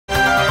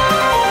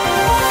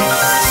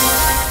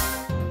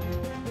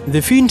The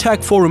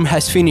FinTech Forum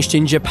has finished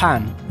in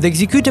Japan. The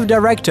executive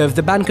director of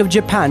the Bank of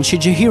Japan,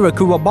 Shigehiro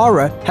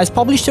Kuwabara, has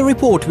published a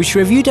report which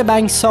reviewed a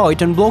bank's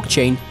site on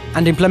blockchain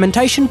and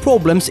implementation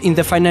problems in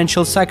the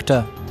financial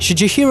sector.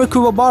 Shigehiro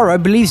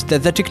Kuwabara believes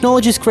that the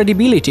technology's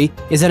credibility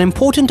is an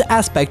important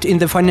aspect in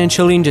the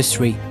financial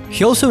industry.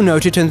 He also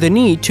noted on the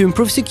need to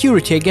improve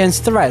security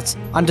against threats,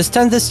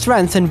 understand the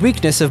strength and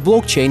weakness of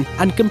blockchain,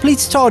 and complete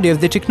study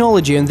of the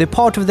technology on the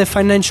part of the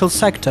financial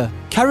sector.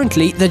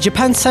 Currently, the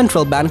Japan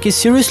Central Bank is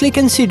seriously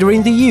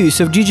considering the use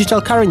of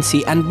digital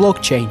currency and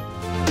blockchain.